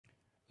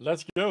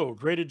Let's go.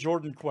 Graded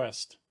Jordan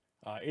Quest.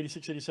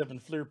 8687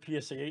 Fleer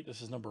PSA 8.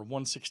 This is number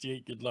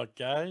 168. Good luck,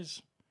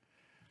 guys.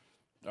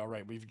 All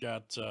right, we've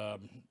got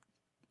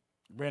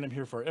random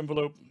here for our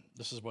envelope.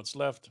 This is what's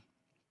left.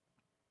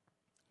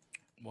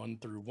 1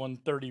 through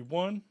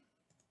 131.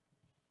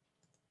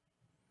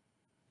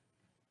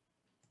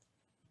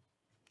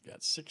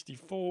 Got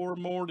 64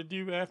 more to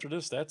do after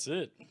this. That's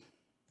it.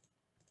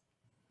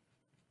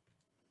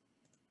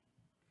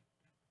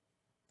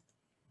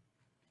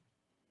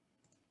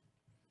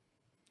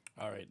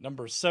 All right,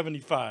 number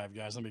 75,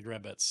 guys. Let me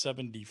grab that.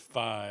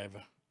 75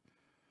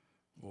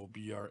 will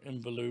be our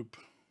envelope.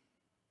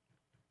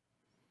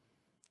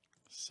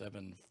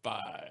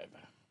 75.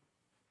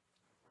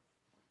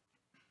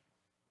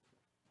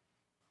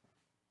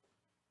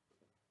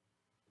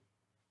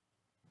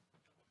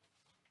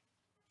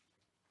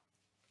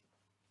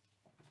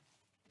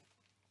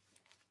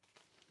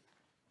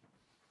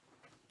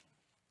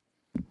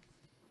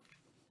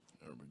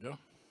 There we go.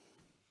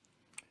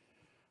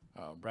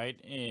 All right,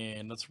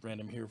 and let's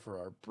random here for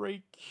our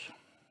break.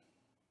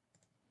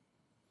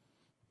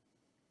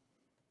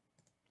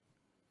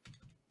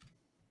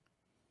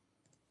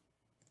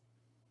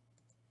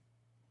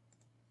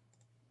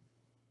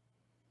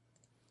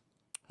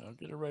 I'll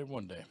get it right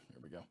one day.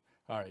 Here we go.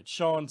 All right,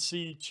 Sean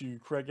C to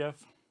Craig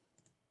F.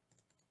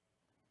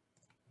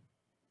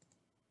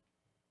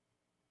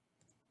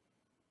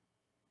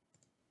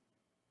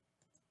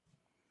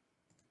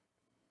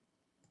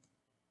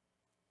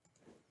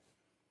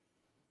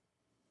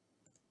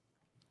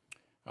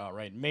 All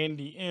right,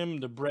 Mandy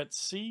M to Brett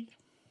C.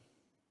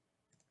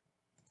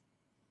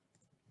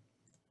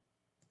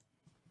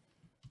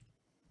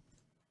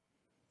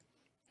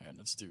 And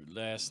let's do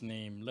last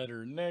name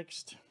letter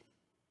next.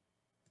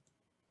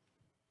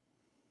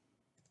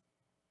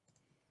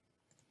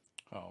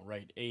 All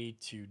right, A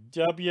to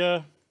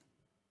W.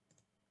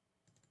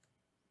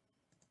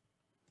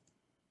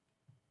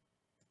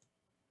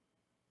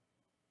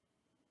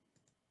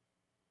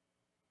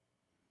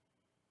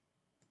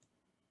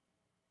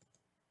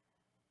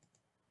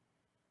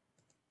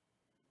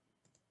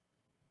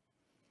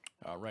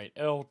 All right,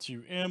 L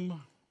to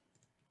M.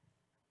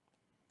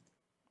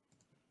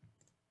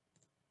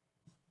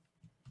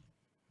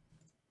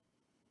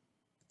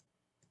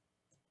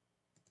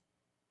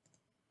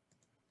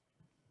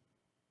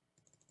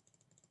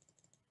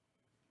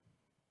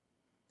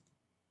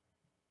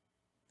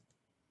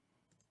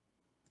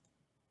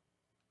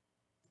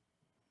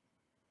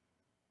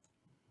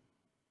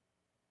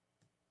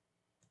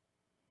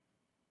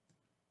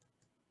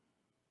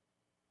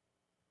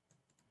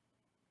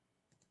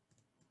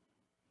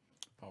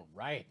 All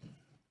right.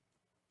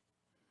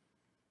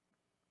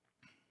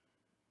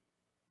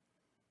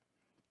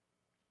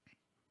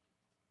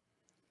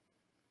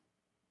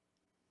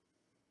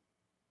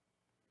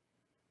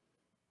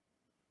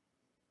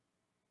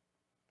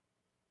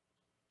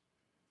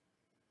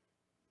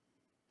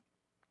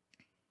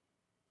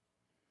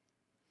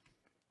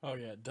 Oh,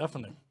 yeah,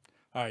 definitely.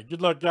 All right,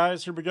 good luck,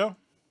 guys. Here we go.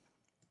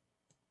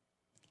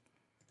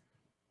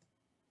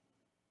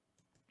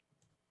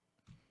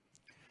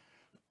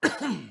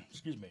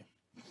 Excuse me.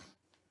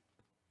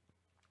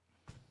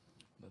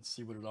 Let's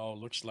see what it all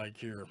looks like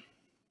here.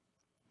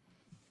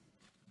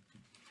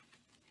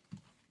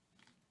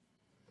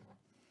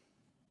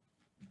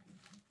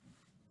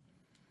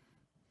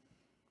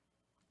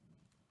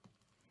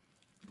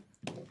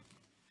 Oh,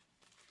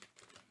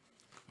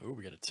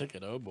 we got a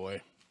ticket. Oh,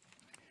 boy.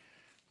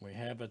 We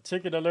have a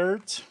ticket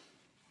alert.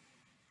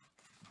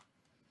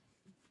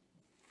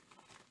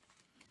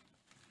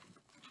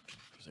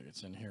 Looks like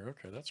it's in here.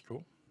 Okay, that's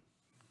cool.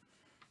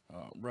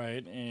 All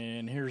right,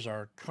 and here's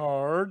our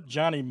card.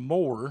 Johnny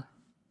Moore.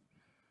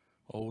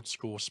 Old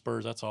school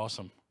Spurs. That's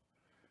awesome.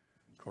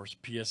 Of course,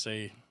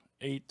 PSA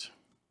 8.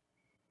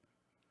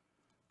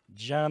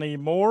 Johnny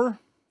Moore.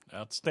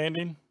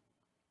 Outstanding.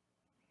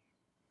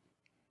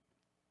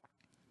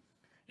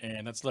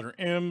 And that's letter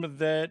M.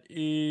 That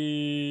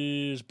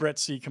is Brett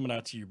C coming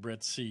out to you,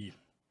 Brett C.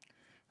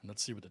 And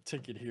let's see what the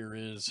ticket here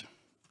is.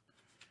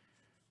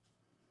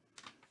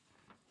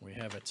 We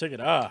have a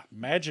ticket.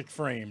 Magic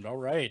framed. All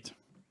right.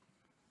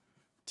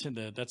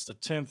 That's the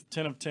 10th,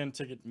 10 of 10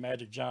 ticket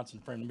Magic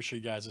Johnson frame. Let me show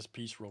you guys this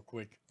piece real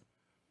quick.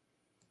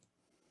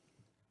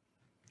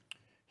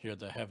 Here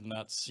that have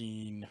not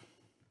seen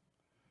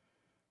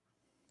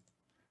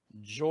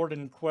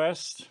Jordan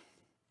Quest.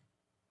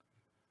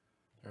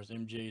 There's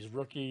MJ's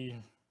rookie.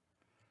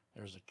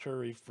 There's a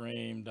Curry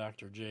frame,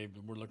 Dr. J.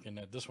 But we're looking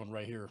at this one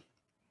right here.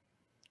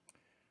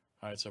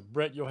 All right, so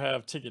Brett, you'll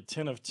have ticket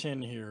 10 of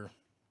 10 here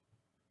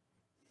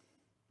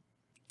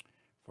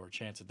for a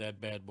chance at that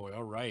bad boy.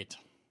 All right.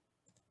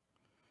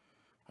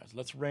 All right, so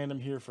let's random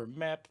here for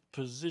map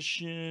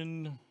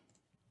position.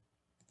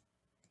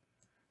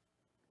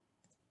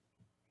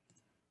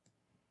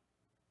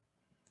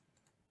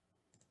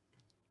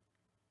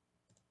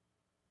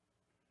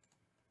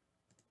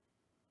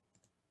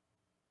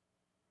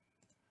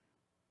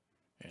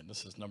 And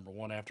this is number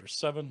 1 after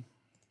 7.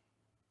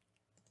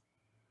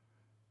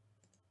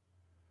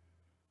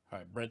 All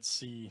right, Brett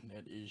C.,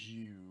 that is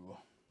you.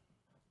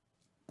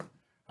 All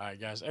right,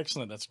 guys,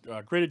 excellent. That's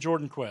graded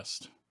Jordan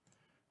Quest.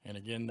 And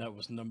again, that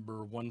was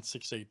number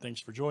 168.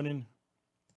 Thanks for joining.